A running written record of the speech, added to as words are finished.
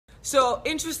So,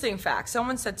 interesting fact.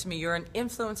 Someone said to me, you're an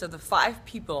influence of the 5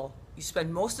 people you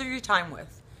spend most of your time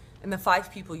with and the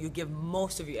 5 people you give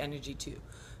most of your energy to.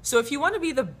 So if you want to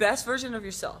be the best version of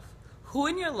yourself, who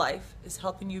in your life is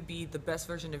helping you be the best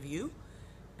version of you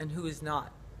and who is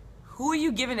not? Who are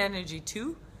you giving energy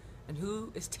to and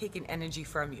who is taking energy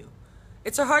from you?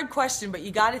 It's a hard question, but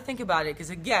you got to think about it because,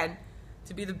 again,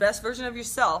 to be the best version of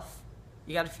yourself,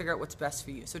 you got to figure out what's best for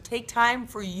you. So take time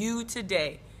for you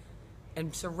today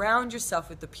and surround yourself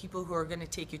with the people who are going to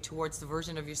take you towards the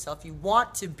version of yourself you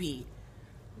want to be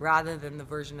rather than the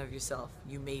version of yourself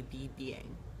you may be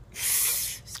being.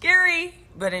 Scary,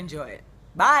 but enjoy it.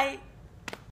 Bye.